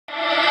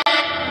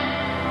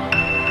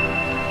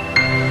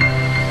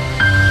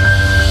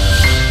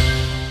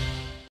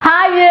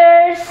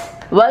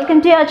Welcome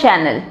to your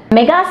channel.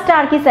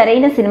 Megastar కి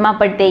సరైన cinema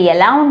పడితే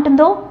ఎలా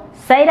ఉంటుందో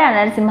సయ్ రా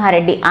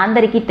నరసింహారెడ్డి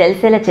అందరికీ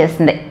తెలిసేలా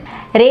చేసింది.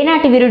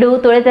 రేనాటి వీరుడు,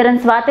 తొలితరం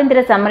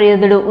స్వాతంత్ర్య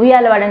సమరయోధుడు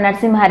ఉయ్యాలవాడ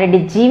నరసింహారెడ్డి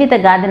జీవిత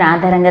గాథను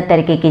ఆధారంగా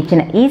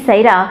తెరకెక్కించిన ఈ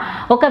సయ్ రా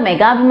ఒక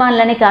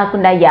మెగాభిమానులనే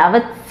కాకుండా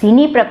యావత్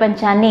సినీ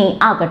ప్రపంచాన్ని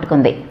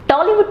ఆకట్టుకుంది.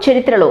 టాలీవుడ్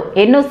చరిత్రలో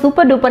ఎన్నో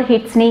సూపర్ డూపర్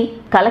హిట్స్ ని,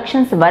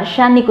 కలెక్షన్స్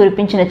వర్షాన్ని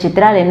కురిపించిన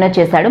చిత్రాలు ఎన్నో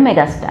చేశాడు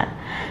మెగాస్టార్.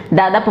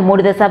 దాదాపు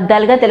 3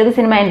 దశాబ్దాలుగా తెలుగు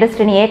సినిమా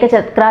ఇండస్ట్రీని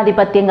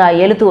ఏకచక్రాధిపత్యంగా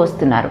ఏలుతూ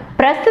వస్తున్నారు.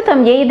 ప్రస్తుతం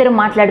ఏ ఇద్దరు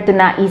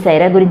మాట్లాడుతున్న ఈ సయ్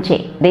రా గురించే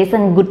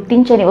దేశం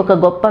గుర్తించని ఒక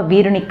గొప్ప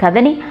వీరుని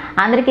కథని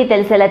అందరికీ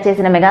తెలిసేలా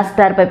చేసిన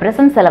మెగాస్టార్ పై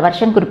ప్రశంసల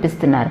వర్షం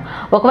కురిపిస్తున్నారు.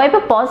 ఒకవైపు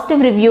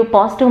positive review,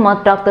 positive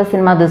mouth talk తో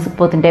సినిమా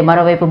దూసుకుపోతుంటే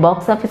మరోవైపు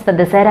బాక్సాఫీస్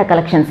వద్ద సయ్ రా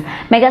కలెక్షన్స్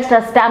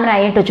మెగాస్టార్ స్టామినా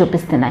ఏంటో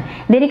చూపిస్తున్నాయి.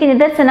 దీనికి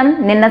నిదర్శనం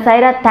నిన్న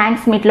సయ్ రా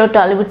థ్యాంక్స్ మీట్ లో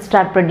టాలీవుడ్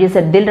స్టార్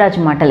ప్రొడ్యూసర్ దిల్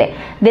రాజు మాటలే.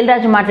 దిల్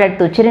రాజు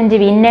మాట్లాడుతూ,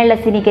 చిరంజీవి ఇన్నేళ్ల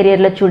సినీ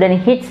కెరియర్ లో చూడని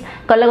హిట్స్,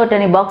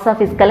 కొల్లగొట్టని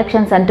బాక్సాఫీస్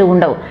కలెక్షన్స్ అంటూ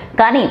ఉండవు.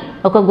 కానీ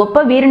ఒక గొప్ప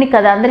వీరుని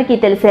కథ అందరికీ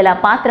తెలిసేలా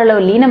పాత్రలో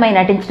లీనమై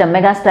నటించడం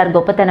మెగాస్టార్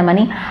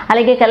గొప్పతనమని,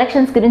 అలాగే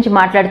కలెక్షన్స్ గురించి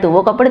మాట్లాడుతూ,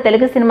 ఒకప్పుడు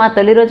తెలుగు సినిమా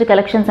తొలి రోజు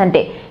కలెక్షన్స్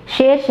అంటే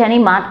షేర్స్ అని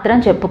మాత్రం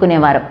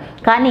చెప్పుకునేవారు.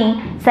 కానీ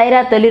సయ్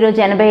రా తొలి రోజు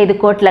 85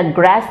 కోట్ల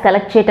గ్రాస్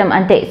కలెక్ట్ చేయడం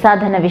అంటే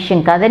సాధారణ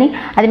విషయం కాదని,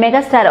 అది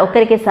మెగాస్టార్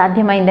ఒక్కరికే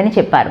సాధ్యమైందని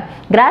చెప్పారు.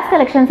 గ్రాస్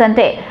కలెక్షన్స్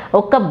అంటే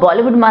ఒక్క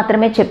బాలీవుడ్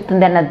మాత్రమే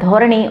చెప్తుందన్న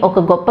ధోరణి ఒక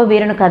గొప్ప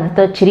వీరుని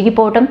కథతో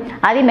చిరిగిపోవటం,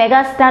 అది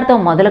మెగాస్టార్తో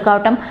మొదలు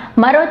కావటం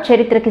మరో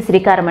చరిత్రకి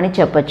శ్రీకారం అని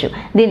చెప్పొచ్చు.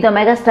 దీంతో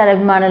మెగాస్టార్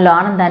అభిమానుల్లో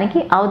ఆనందానికి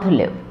అవధులు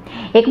లేవు.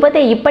 ఇకపోతే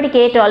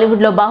ఇప్పటికే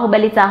టాలీవుడ్ లో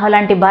బాహుబలి, సాహో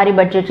లాంటి భారీ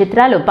బడ్జెట్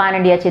చిత్రాలు పాన్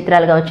ఇండియా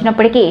చిత్రాలుగా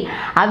వచ్చినప్పటికీ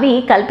అవి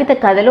కల్పిత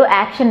కథలు,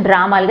 యాక్షన్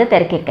డ్రామాలుగా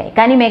తెరకెక్కాయి.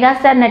 కానీ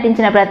మెగాస్టార్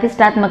నటించిన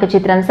ప్రతిష్టాత్మక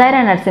చిత్రం సయ్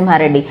రా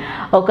నరసింహారెడ్డి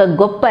ఒక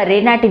గొప్ప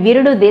రేనాటి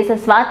వీరుడు, దేశ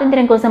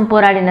స్వాతంత్ర్యం కోసం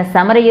పోరాడిన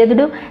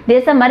సమరయోధుడు,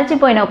 దేశం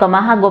మరచిపోయిన ఒక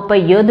మహా గొప్ప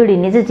యోధుడి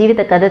నిజ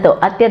జీవిత కథతో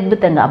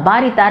అత్యద్భుతంగా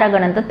భారీ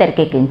తారాగణంతో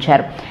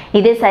తెరకెక్కించారు.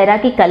 ఇదే సయ్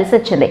రాకి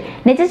కలిసొచ్చింది.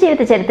 నిజ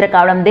జీవిత చరిత్ర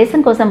కావడం,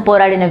 దేశం కోసం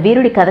పోరాడిన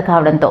వీరుడి కథ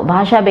కావడంతో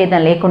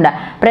భాషాభేదం లేకుండా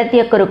ప్రతి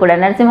ఒక్కరూ కూడా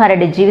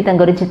నరసింహారెడ్డి జీవితం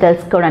గురించి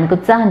తెలుసుకోవడానికి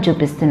ఉత్సాహం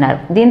చూపిస్తున్నారు.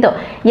 దీంతో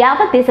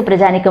యావత్ దేశ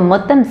ప్రజానికం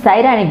మొత్తం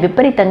సయ్ రాని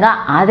విపరీతంగా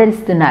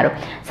ఆదరిస్తున్నారు.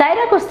 సయ్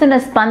రాకు వస్తున్న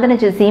స్పందన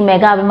చూసి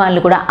మెగా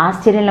అభిమానులు కూడా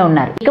ఆశ్చర్యంలో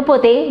ఉన్నారు.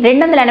 ఇకపోతే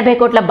 280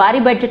 కోట్ల భారీ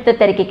బడ్జెట్ తో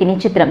తెరకెక్కిన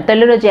చిత్రం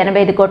తొలి రోజు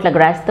 85 కోట్ల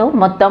గ్రాస్ తో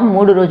మొత్తం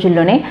 3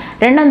 రోజుల్లోనే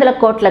 200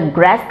 కోట్ల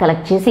గ్రాస్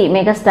కలెక్ట్ చేసి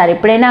మెగాస్టార్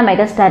ఎప్పుడైనా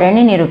మెగాస్టార్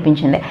అని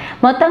నిరూపించింది.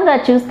 మొత్తంగా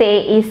చూస్తే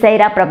ఈ సయ్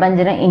రా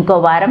ప్రభంజనం ఇంకో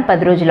వారం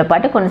 10 రోజుల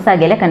పాటు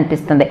కొనసాగేలా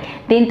కనిపిస్తుంది.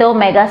 దీంతో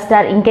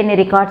మెగాస్టార్ ఇంకెన్ని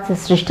రికార్డ్స్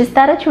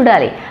సృష్టిస్తారో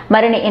చూడాలి.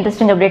 మరిన్ని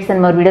interesting updates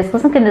and more videos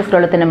కోసం కింద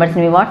స్క్రోల్ అవుతున్న నెంబర్స్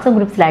మీ వాట్సాప్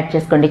గ్రూప్స్ యాడ్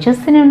చేసుకోండి.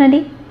 చూస్తూనే ఉండండి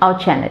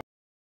అవర్ ఛానల్.